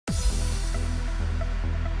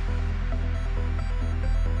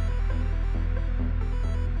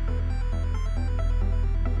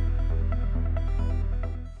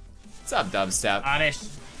What's up, Dubstep? Oddish.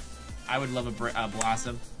 I would love a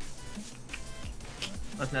Blossom.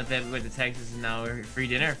 Let's not that we went to Texas and now we're free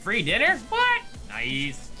dinner. Free dinner? What?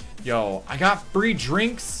 Nice. Yo, I got free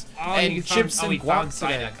drinks and chips and guac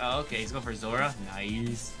today. Oh, okay. He's going for Zora.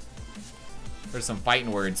 Nice. There's some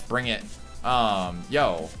fighting words. Bring it.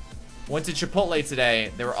 Yo, went to Chipotle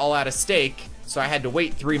today. They were all out of steak, so I had to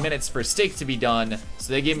wait 3 minutes for steak to be done.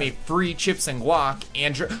 So they gave me free chips and guac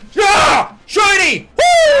and yeah! Shiny! Woo!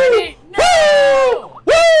 Shiny! No!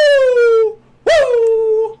 Woo!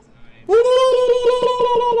 Woo! Woo!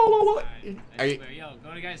 Are you, Yo,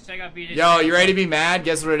 go to guys, check out BJ. yo, you ready to be mad?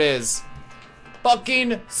 Guess what it is?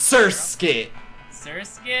 Fucking Surskit.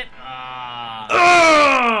 Surskit?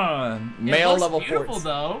 Male level 4. Beautiful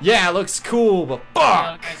though. Yeah, it looks cool, but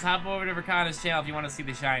fuck. Yo, guys, hop over to Rekcana's channel if you want to see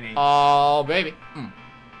the shiny. Oh, baby.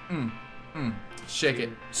 Shake it.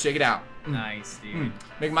 Shake it out. Nice, dude.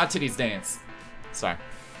 Make my titties dance. Sorry.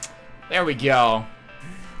 There we go.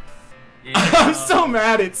 Yeah, I'm so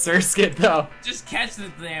mad at Surskit, though. just catch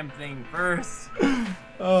the damn thing first.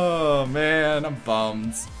 Oh, man. I'm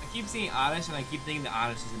bummed. I keep seeing Oddish, and I keep thinking the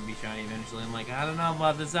Oddish is going to be shiny eventually. I'm like, I don't know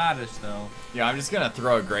about this Oddish, though. Yeah, I'm just going to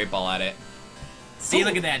throw a great ball at it. See,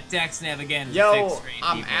 look at that. Dex Nav again. Yo,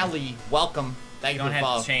 I'm Ali. Welcome. Thank you don't for the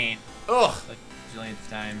follow. have to chain. Ugh. Like, Jillionth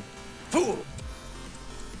time. Fool.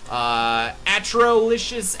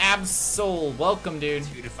 Atrolicious Absol. Welcome, dude.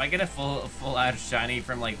 Dude, if I get a full out shiny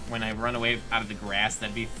from like when I run away out of the grass,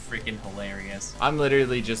 that'd be freaking hilarious. I'm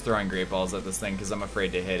literally just throwing great balls at this thing because I'm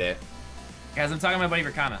afraid to hit it. Guys, I'm talking to my buddy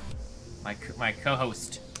Rekcana, my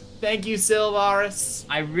co-host. Thank you, Silvaris.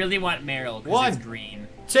 I really want Meryl because it's green.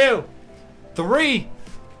 2, 3.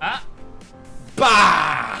 Ah,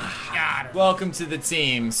 Bah! got him. Welcome to the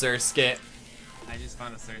team, Surskit. I just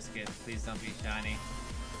found a Surskit. Please don't be shiny.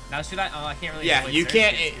 Now should I? Oh, I can't really. Yeah, avoid you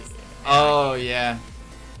can't. Surskits. Oh yeah.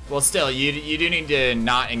 Well, still, you do need to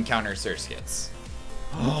not encounter Surskits.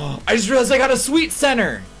 Oh, I just realized I got a sweet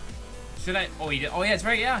center. Should I? Oh, he did. Oh yeah, that's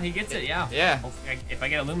right. Yeah, he gets it. Yeah. Yeah. If I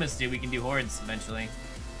get a Loomis, dude, we can do hordes eventually.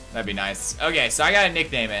 That'd be nice. Okay, so I gotta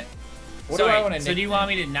nickname it. What so do I wait, want to nickname? So do you want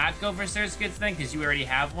me to not go for Surskits then, because you already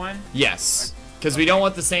have one? Yes, because we don't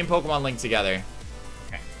want the same Pokemon linked together.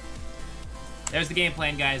 There's the game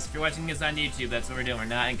plan, guys. If you're watching this on YouTube, that's what we're doing. We're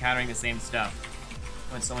not encountering the same stuff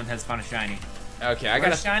when someone has found a shiny. Okay, I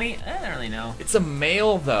got a shiny. I don't really know. It's a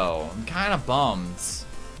male though. I'm kind of bummed.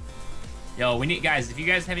 Yo, we need guys. If you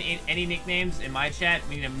guys have any nicknames in my chat,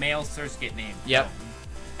 we need a male Surskit name. Yep.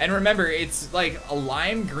 And remember, it's like a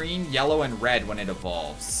lime green, yellow, and red when it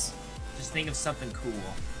evolves. Just think of something cool.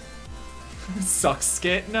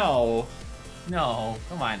 Suckskit? No. No,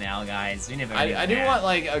 come on now, guys. We never. I do want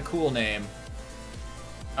like a cool name.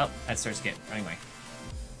 Oh, that's Surskit. Anyway.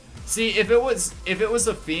 See, if it was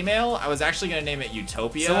a female, I was actually gonna name it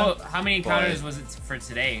Utopia. So how many encounters was it for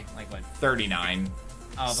today? Like what? 39.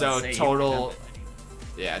 Oh, so total.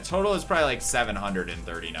 Yeah, total is probably like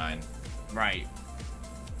 739. Right.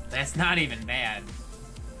 That's not even bad.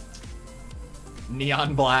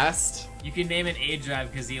 Neon Blast. You can name it A-Drive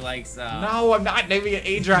because he likes. No, I'm not naming it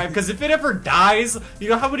A-Drive because if it ever dies, you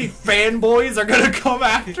know how many fanboys are gonna come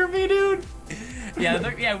after me, dude?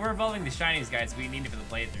 Yeah, we're evolving the shinies, guys. We need it for the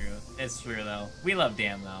playthrough. It's true though. We love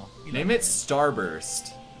Dan though. Name it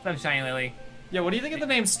Starburst. What's up, Shiny Lily? Yeah, what do you think of the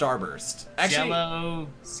name Starburst? Actually, Jello,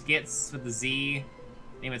 Skits with the Z.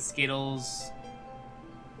 Name it Skittles.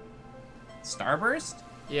 Starburst?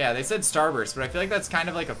 Yeah, they said Starburst, but I feel like that's kind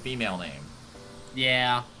of like a female name.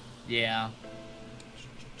 Yeah.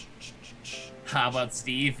 How about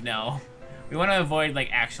Steve? No. We want to avoid like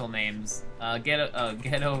actual names. Ghetto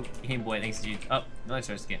Game Boy. Thanks, dude. Oh, another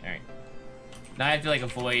Surskit. All right. Now I have to like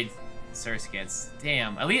avoid Surskits.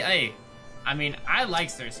 Damn. At least, hey, I mean, I like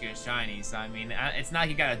Surskit shiny, so I mean, it's not like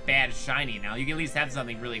you got a bad shiny now. You can at least have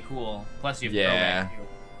something really cool. Plus, you have throwback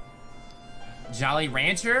too. Jolly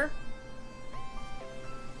Rancher.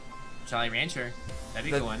 Jolly Rancher. That'd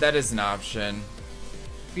be a good one. That is an option.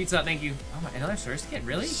 Pizza, thank you. Oh my, another Surskit,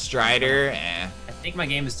 really? Strider, I think my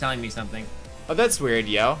game is telling me something. Oh, that's weird,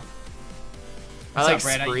 yo. I like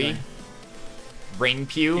Spree.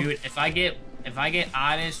 Rainpew. Dude, if I get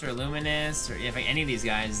Oddish or Luminous or if any of these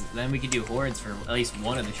guys, then we could do hordes for at least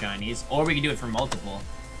one of the shinies, or we could do it for multiple.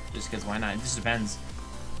 Just because why not? It just depends.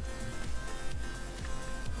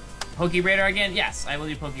 Poke Radar again? Yes, I will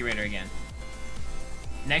do Poke Radar again.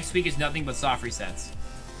 Next week is nothing but soft resets.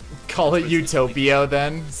 Call it Utopia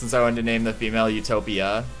then, since I wanted to name the female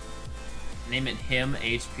Utopia. Name it him,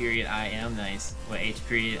 H.I.M. Nice. What,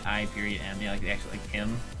 H.I.M. Yeah, like the actual, like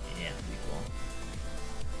him. Yeah, that'd be cool.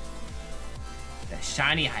 The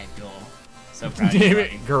shiny Hypduel. So proud of you, Name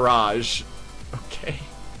buddy. it Garage. Okay.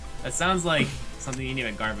 That sounds like something you name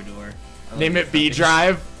a Garbodor. Name it B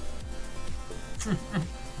Drive.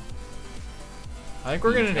 I think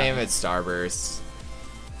we're gonna name it Starburst.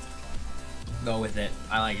 Go with it.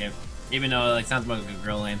 I like it. Even though it like sounds more like a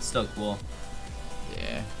girl name, still cool.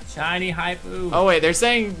 Yeah. Shiny Hypoo. Oh wait, they're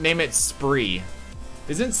saying name it Spree.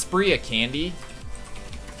 Isn't Spree a candy?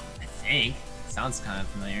 I think. Sounds kind of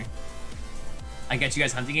familiar. I got you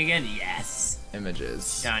guys hunting again? Yes.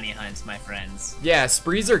 Images. Shiny hunts, my friends. Yeah,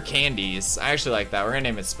 Sprees are candies. I actually like that. We're gonna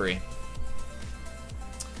name it Spree.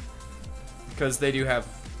 Because they do have,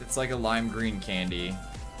 it's like a lime green candy.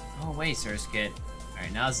 Oh wait, Surskit.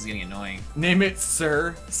 Alright, now this is getting annoying. Name it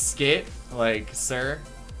Sir Skit, like Sir.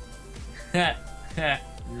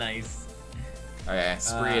 Nice. Okay,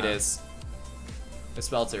 Spree it is. I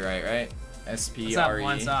spelled it right? S-P-R-E.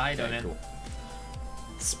 What's up, Onsa? How you doing, cool.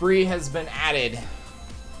 Spree has been added.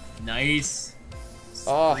 Nice.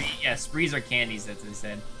 Oh. Spree. Yeah, Sprees are candies, that's what they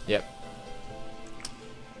said. Yep.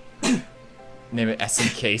 Name it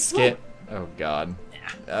SNK Skit. Oh god.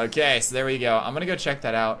 Yeah. Okay, so there we go. I'm gonna go check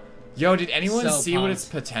that out. Yo, did anyone see what its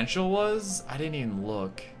pumped. potential was? I didn't even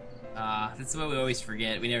look. That's what we always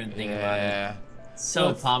forget. We never even think about Yeah. it. So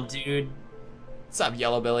Well, pumped, dude. What's up,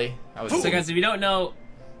 Yellow Billy? I was So guys, if you don't know,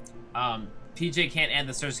 PJ can't add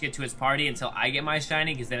the Surskit to his party until I get my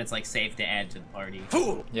shiny, because then it's like safe to add to the party.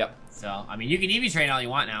 Yep. So, I mean, you can EV train all you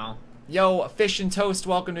want now. Yo, Fish and Toast,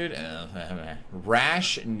 welcome, dude.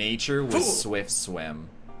 Rash Nature with Swift Swim.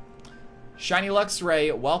 Shiny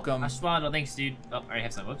Luxray, welcome. Ashwado, thanks, dude. Oh, I already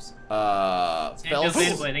have some. Whoops. Fells.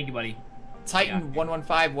 Thank you, buddy.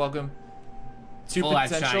 Titan115, welcome. 2 Full life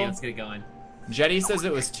shiny. potential. Let's get it going. Jetty says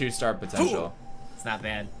it was 2-star potential. It's not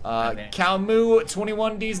bad. Not bad.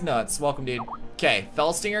 Calmoo21D's nuts, welcome, dude. Okay,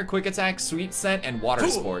 Fellstinger, Quick Attack, Sweet Scent, and Water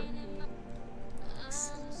Sport.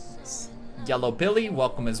 Yellow Billy,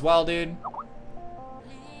 welcome as well, dude.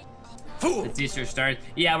 Let's ditch our stars.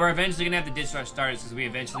 Yeah, we're eventually gonna have to ditch our stars because we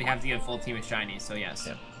eventually have to get a full team of shinies. So yes.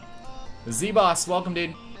 Yeah. Z-Boss, welcome,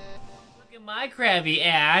 dude. Look at my Krabby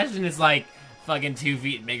Ash, and it's like fucking 2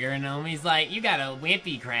 feet bigger than him. He's like, you got a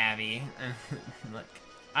wimpy Krabby. Look,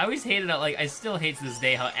 I always hated it. Like, I still hate to this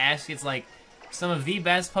day how Ash gets like some of the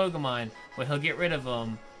best Pokemon, but he'll get rid of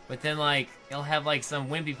them. But then like he'll have like some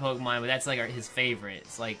wimpy Pokemon, but that's like his favorite.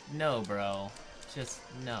 It's like, no, bro, just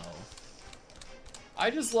no. I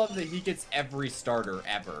just love that he gets every starter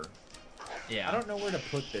ever. Yeah. I don't know where to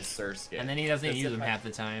put this Surskit. And then he doesn't use them half the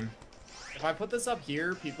time. If I put this up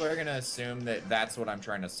here, people are gonna assume that that's what I'm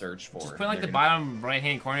trying to search for. Just put like the bottom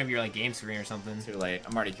right-hand corner of your like game screen or something. Too late.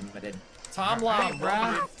 I'm already committed. Tom Law,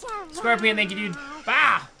 bro. Scorpion, thank you, dude.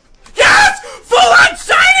 Bah! Yes! Full on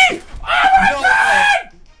shiny! Oh my god!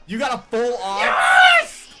 You got a full on?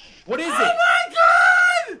 Yes! What is it? Oh my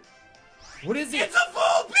god! What is it? It's a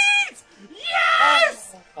Volbeat!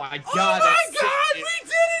 Yes! Oh my god! Oh my that's god! sick. We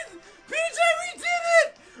did it! PJ, we did it!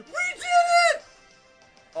 We did it!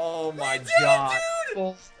 Oh my did it, god! dude!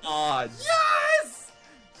 Full on. Yes!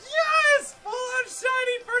 Yes! Full on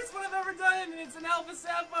shiny! First one I've ever done, and it's an Alpha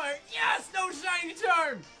Sapphire. Yes! No shiny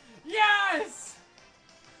charm! Yes!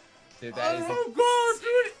 Dude, that is oh god,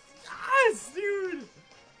 dude! Yes, dude!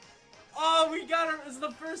 Oh, we got her. This is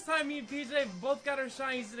the first time me and PJ both got our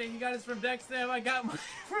shinies today. He got his from Dexter. I got mine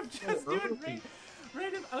from just doing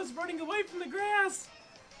random. I was running away from the grass.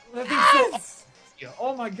 Yes!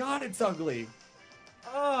 Oh my god, it's ugly.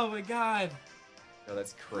 Oh my god. Yo,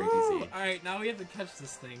 that's crazy. Alright, now we have to catch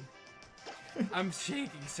this thing. I'm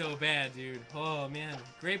shaking so bad, dude. Oh man.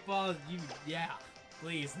 Great ball, yeah.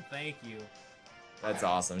 Please and thank you. That's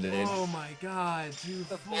awesome, dude. Oh my god, dude.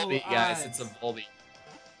 It's a Volbeat, guys. It's a Volbeat.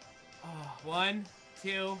 Oh, 1,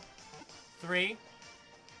 2, 3.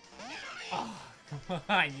 Oh, come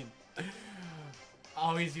on.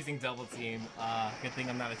 Always using double team. Good thing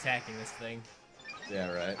I'm not attacking this thing.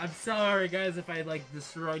 Yeah, right. I'm sorry, guys, if I like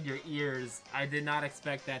destroyed your ears. I did not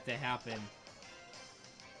expect that to happen.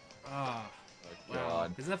 Oh, Oh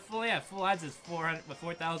god. Because the full odds is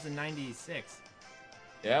 4,096.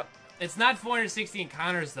 Yep. It's not 460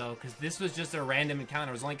 encounters though, because this was just a random encounter.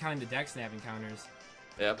 I was only counting the dex nav encounters.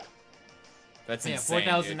 Yep. That's yeah, insane.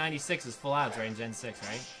 4,096 is full odds, right? In Gen 6,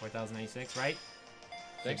 right? 4,096, right?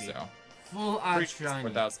 I think so. Full odds shiny.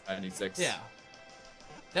 4,096. Yeah.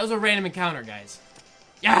 That was a random encounter, guys.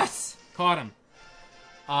 Yes! Caught him.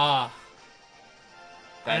 I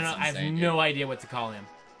don't know. I have no idea what to call him.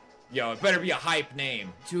 Yo, it better be a hype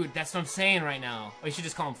name. Dude, that's what I'm saying right now. We should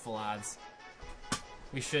just call him full odds.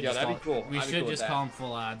 We should. Yeah, just that'd be cool. We should just call him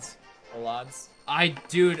full odds. Full odds?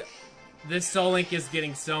 Dude, this Soul Link is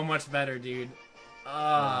getting so much better, dude.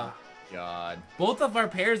 Oh, God. Both of our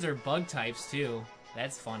pairs are bug types, too.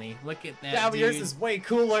 That's funny. Look at that, Yeah, but yours dude. is way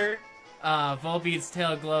cooler. Volbeat's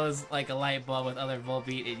tail glows like a light bulb. With other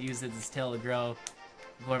Volbeat, it uses its tail to grow.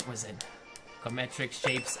 What was it? Geometric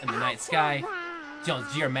shapes in the night sky.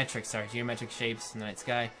 Geometric shapes in the night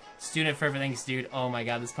sky. Student for everything, dude. Oh my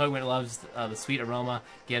god, this Pokemon loves the sweet aroma.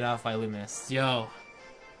 Get off by Luminous. Yo.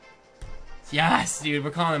 Yes, dude,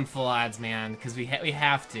 we're calling them full odds, man, because we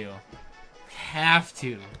have to. We have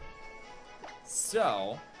to.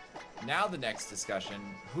 So, now the next discussion.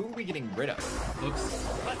 Who are we getting rid of? Oops.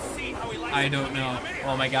 Let's see how he likes I don't know.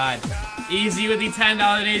 Oh my god. Easy with the $10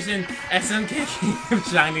 donation. SMK King of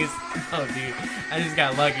Shinies. Oh, dude. I just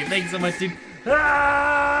got lucky. Thank you so much, dude.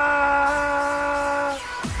 Ah!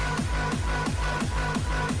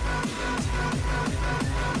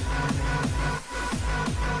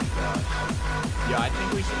 Yeah, I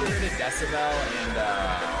think we should get rid of Decibel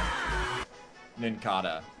and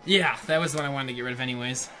Ninkata. Yeah, that was the one I wanted to get rid of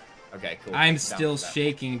anyways. Okay, cool. I'm Down still with that.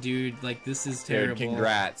 shaking, dude. Like, this is terrible. Dude,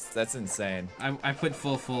 congrats. That's insane. I put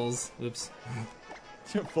fulls. Oops.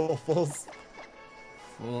 Fulls.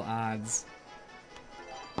 Full odds.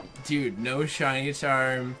 Dude, no shiny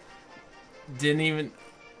charm. Didn't even...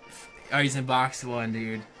 Oh, he's in box 1,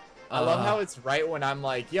 dude. I love how it's right when I'm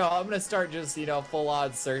like, yo, I'm gonna start just, you know, full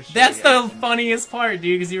odds searching. That's the funniest part,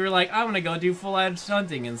 dude, because you were like, I'm gonna go do full odds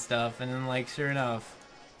hunting and stuff, and then, like, sure enough.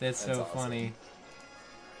 That's so awesome. funny.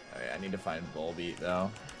 Alright, I need to find Volbeat,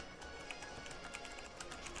 though.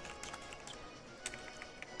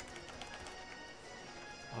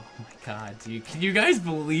 Oh my god, dude. Can you guys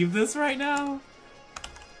believe this right now?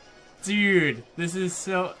 Dude, this is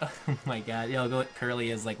so... Oh my god. Yo, Curly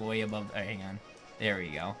is, like, way above... Oh, hang on. There we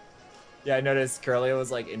go. Yeah, I noticed Curly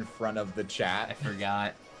was, like, in front of the I chat.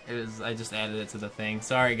 forgot. I just added it to the thing.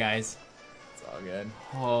 Sorry, guys. It's all good.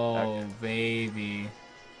 Oh, Okay. baby.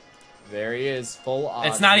 There he is, full odds.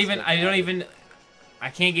 It's not even... I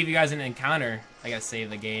can't give you guys an encounter. I gotta save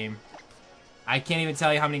the game. I can't even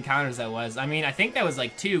tell you how many encounters that was. I mean, I think that was,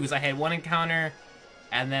 like, 2, because I had 1 encounter...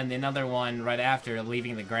 And then another one right after,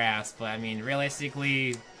 leaving the grass. But, I mean,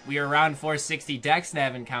 realistically, we were around 460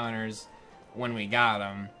 Dexnav encounters when we got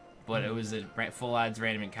them. But it was a full odds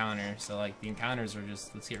random encounter. So, like, the encounters were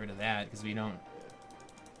just, let's get rid of that. Because we don't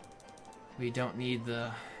need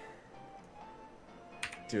the...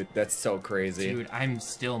 Dude, that's so crazy. Dude, I'm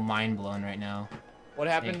still mind blown right now. What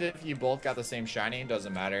happened if you both got the same shiny?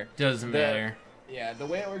 Doesn't matter. Doesn't matter. Yeah, the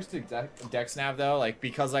way it works to Dexnav, though, like,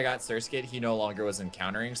 because I got Surskit, he no longer was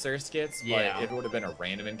encountering Surskits, Yeah. but if it would have been a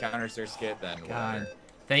random encounter Surskit, then God. whatever.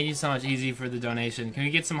 Thank you so much, Easy, for the donation. Can we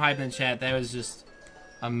get some hype in the chat? That was just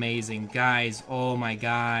amazing. Guys, oh my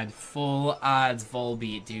god. Full odds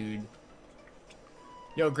Volbeat, dude.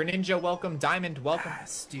 Yo, Greninja, welcome. Diamond, welcome.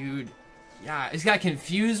 Yes, dude. Yeah, it's got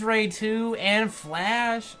Confuse Ray, too, and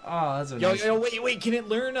Flash. Oh, that's a nice... Yo, wait, can it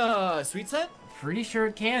learn, Sweet Scent? Pretty sure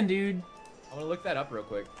it can, dude. I'm gonna look that up real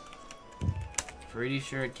quick. Pretty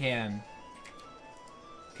sure it can.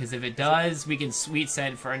 Because if it does, we can Sweet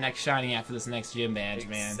Scent for our next shiny after this next gym badge,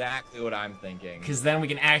 man. Exactly what I'm thinking. Because then we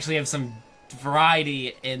can actually have some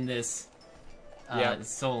variety in this Yep.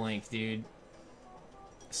 Soul Link, dude.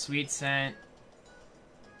 Sweet Scent.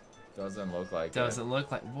 Doesn't look like Does it. it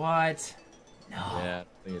look like... What? No. Yeah,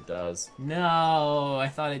 I think it does. No, I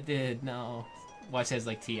thought it did. No. Watch, it has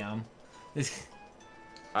like TM.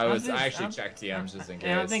 I I'm- actually checked TMs just in case.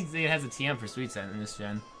 I don't think it has a TM for Sweet Scent in this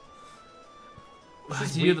gen.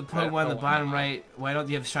 just Do you have the weak, Pokemon on the but- bottom right? Why don't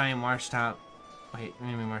you have Shiny Marsh Top? Wait,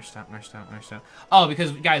 maybe Marsh Top. Oh,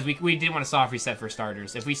 because, guys, we did want a soft reset for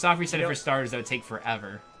starters. If we soft reset it for starters, that would take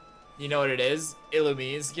forever. You know what it is?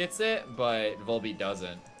 Illumise gets it, but Volbeat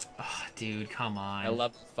doesn't. Oh, dude, come on. At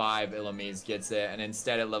level 5, Illumise gets it, and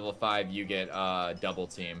instead at level 5, you get Double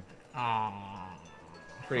Team. Aw.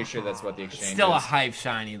 Pretty sure that's what the exchange It's still a is. hype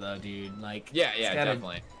shiny, though, dude. Like, Yeah, it's got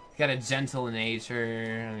definitely. It's got a gentle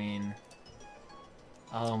nature. I mean...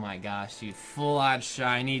 Oh my gosh, dude. Full on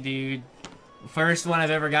shiny, dude. First one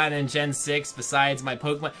I've ever gotten in Gen 6 besides my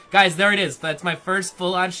Pokemon. Guys, there it is. That's my first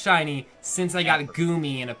full on shiny since I got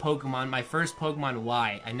Goomy in a Pokemon. My first Pokemon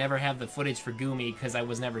Y. I never have the footage for Goomy because I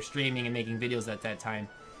was never streaming and making videos at that time.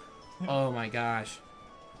 Oh my gosh.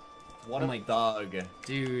 What I'm a like, thug.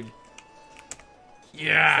 Dude.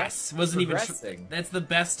 Yes! Wasn't even... Progressing. That's the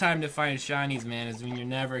best time to find shinies, man, is when you're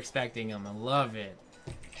never expecting them. I love it.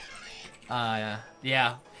 Yeah.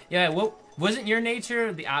 What wasn't your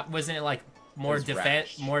nature? Wasn't it like more was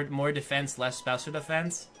defense, Rash. more defense, less special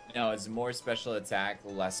defense? No, it's more special attack,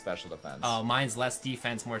 less special defense. Oh, mine's less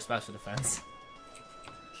defense, more special defense.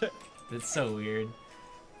 That's so weird,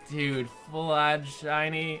 dude. Full on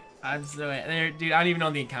shiny. I'm so there, dude. I don't even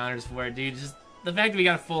know the encounters for it, dude. Just the fact that we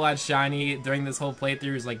got a full-on shiny during this whole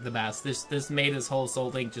playthrough is like the best. This made this whole Soul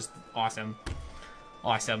Link just awesome.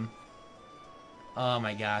 Awesome. Oh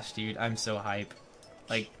my gosh, dude, I'm so hype.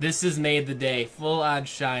 Like, this has made the day. Full-on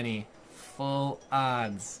shiny.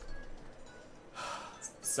 Full-ons.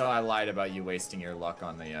 So I lied about you wasting your luck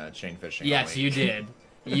on the chain fishing. Yes, you did.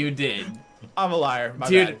 You did. I'm a liar, my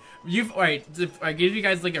dude. bad. You've alright. I give you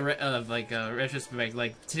guys like a retrospect.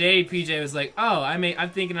 Like today, PJ was like, "Oh, I'm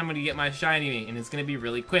thinking I'm gonna get my shiny, and it's gonna be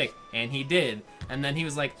really quick," and he did. And then he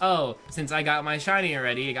was like, "Oh, since I got my shiny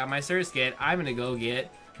already, I got my Surskit, I'm gonna go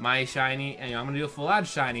get my shiny, and I'm gonna do a full odd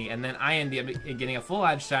shiny." And then I ended up getting a full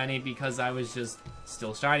odd shiny because I was just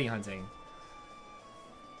still shiny hunting.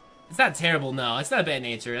 It's not terrible, no. It's not bad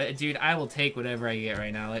nature. Dude, I will take whatever I get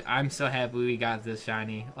right now. Like, I'm so happy we got this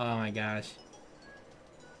shiny. Oh my gosh.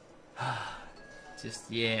 Just,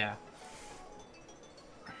 yeah.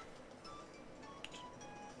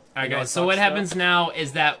 Alright guys, so what happens now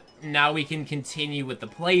is that now we can continue with the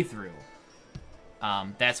playthrough.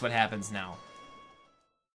 That's what happens now.